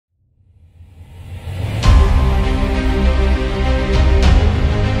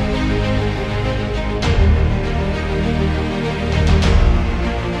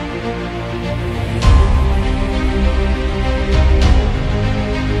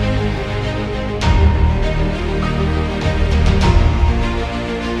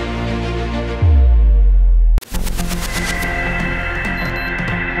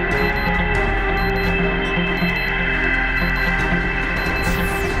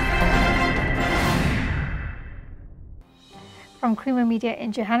From Creamer Media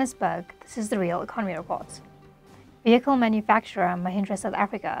in Johannesburg, this is the Real Economy Report. Vehicle manufacturer Mahindra South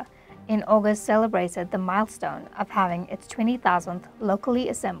Africa in August celebrated the milestone of having its 20,000th locally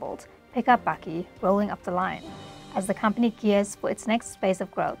assembled Pik Up bakkie rolling up the line, as the company gears for its next phase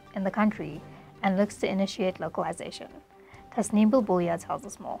of growth in the country and looks to initiate localization. Tasneem Bulbulia tells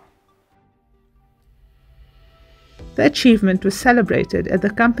us more. The achievement was celebrated at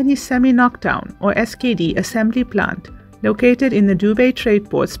the company's semi-knockdown or SKD assembly plant located in the Dubai Trade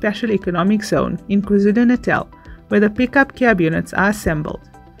Port Special Economic Zone in KwaZulu-Natal, where the Pik Up cab units are assembled.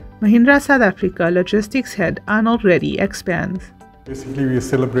 Mahindra South Africa Logistics Head Arnold Reddy expands. Basically, we are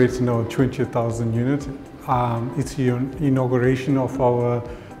celebrating our 20,000 unit. It's the inauguration of our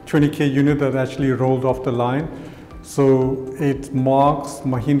 20K unit that actually rolled off the line. So it marks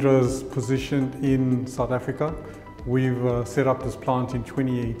Mahindra's position in South Africa. We've set up this plant in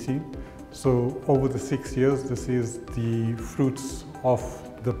 2018. So over the 6 years, this is the fruits of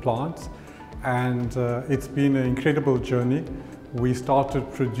the plant. And it's been an incredible journey. We started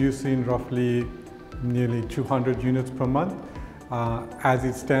producing roughly nearly 200 units per month. As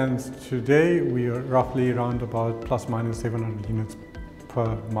it stands today, we are roughly around about plus minus 700 units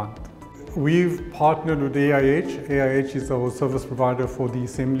per month. We've partnered with AIH. AIH is our service provider for the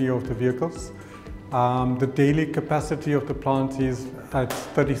assembly of the vehicles. The daily capacity of the plant is at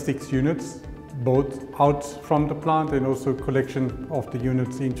 36 units, both out from the plant and also collection of the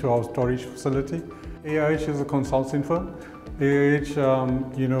units into our storage facility. AIH is a consulting firm. AIH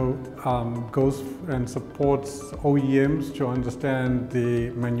goes and supports OEMs to understand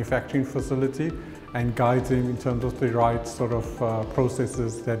the manufacturing facility and guides them in terms of the right sort of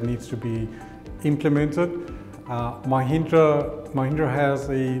processes that needs to be implemented. Mahindra has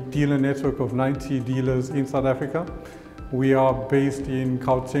a dealer network of 90 dealers in South Africa. We are based in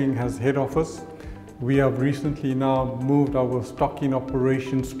Gauteng as head office. We have recently now moved our stocking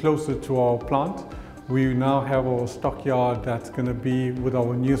operations closer to our plant. We now have our stockyard that's going to be with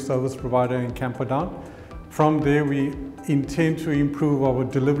our new service provider in Camperdown. From there, we intend to improve our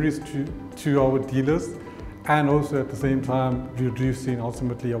deliveries to our dealers and also at the same time reducing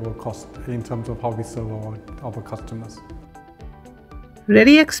ultimately our cost in terms of how we serve our customers.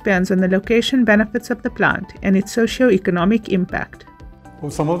 Reddy expands on the location benefits of the plant and its socio-economic impact. Well,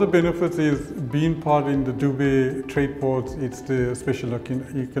 some of the benefits is being part in the Dubai Trade Ports. It's the special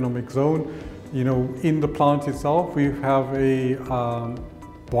economic zone. You know, in the plant itself, we have a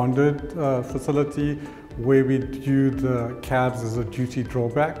bonded facility where we do the cabs as a duty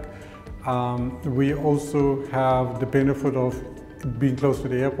drawback. We also have the benefit of being close to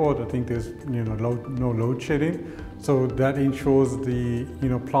the airport. I think there's no load shedding, so that ensures the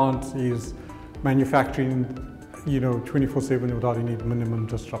plant is manufacturing 24/7 without any minimum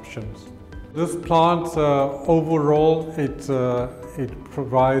disruptions. This plant overall it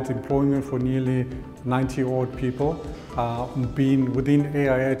provides employment for nearly 90 odd people, being within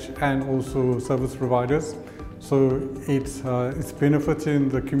AIH and also service providers. So it's benefiting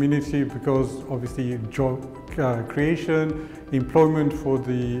the community because obviously job creation, employment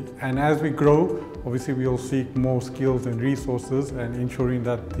and as we grow, obviously we'll seek more skills and resources and ensuring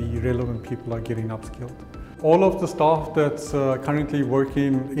that the relevant people are getting upskilled. All of the staff that's currently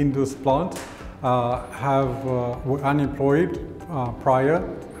working in this plant were unemployed prior,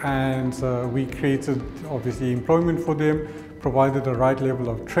 and we created obviously employment for them, provided the right level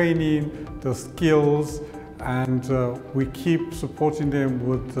of training, the skills, and we keep supporting them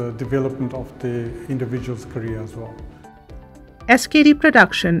with the development of the individual's career as well. SKD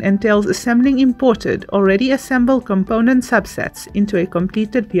production entails assembling imported, already assembled component subsets into a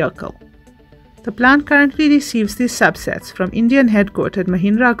completed vehicle. The plant currently receives these subsets from Indian headquartered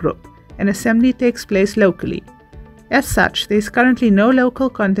Mahindra Group, and assembly takes place locally. As such, there is currently no local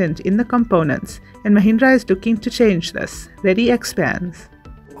content in the components, and Mahindra is looking to change this. Reddy expands.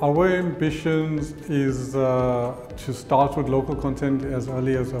 Our ambitions is to start with local content as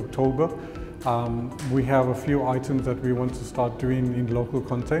early as October. We have a few items that we want to start doing in local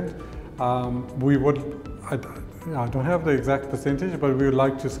content. I don't have the exact percentage, but we would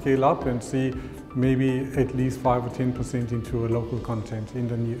like to scale up and see maybe at least 5 or 10% into a local content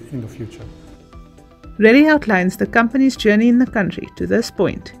in the future. Reddy outlines the company's journey in the country to this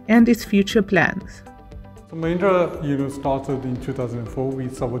point and its future plans. So Mahindra, started in 2004.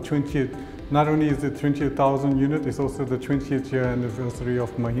 It's our 20th. Not only is it 20,000 unit, it's also the 20th year anniversary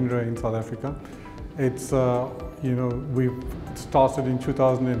of Mahindra in South Africa. It's we started in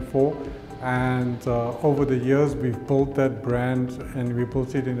 2004, and over the years we've built that brand, and we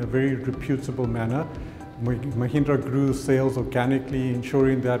built it in a very reputable manner. Mahindra grew sales organically,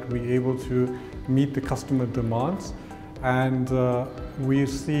 ensuring that we're able to meet the customer demands. And we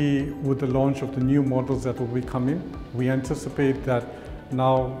see with the launch of the new models that will be coming, we anticipate that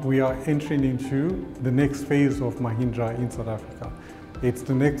now we are entering into the next phase of Mahindra in South Africa. It's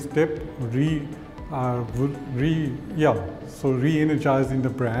the next step, re-energizing the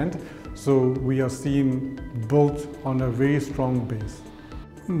brand. So we are seeing built on a very strong base.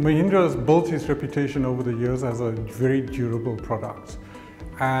 Mahindra has built its reputation over the years as a very durable product.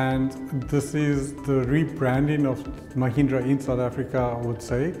 And this is the rebranding of Mahindra in South Africa, I would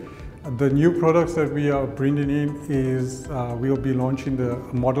say. The new products that we are bringing in is, we'll be launching the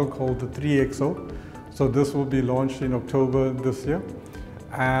model called the 3XO. So this will be launched in October this year.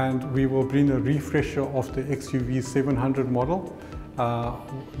 And we will bring a refresher of the XUV 700 model.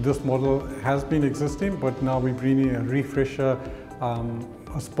 This model has been existing, but now we're bringing a refresher,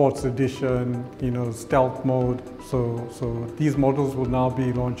 a sports edition, stealth mode. So these models will now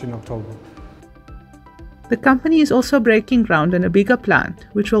be launched in October. The company is also breaking ground on a bigger plant,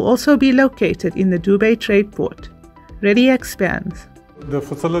 which will also be located in the Dubai trade port. Reddy expands. The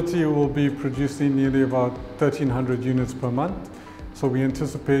facility will be producing nearly about 1,300 units per month. So we're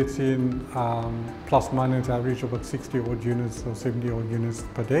anticipating plus minus average about 60 odd units or 70 odd units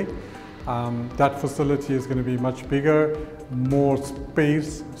per day. That facility is going to be much bigger, more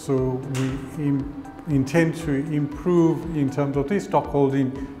space, so we intend to improve in terms of the stock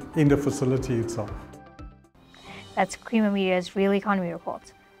holding in the facility itself. That's Creamer Media's Real Economy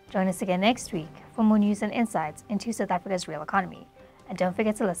Report. Join us again next week for more news and insights into South Africa's real economy. And don't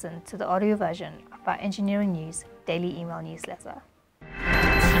forget to listen to the audio version of our Engineering News daily email newsletter.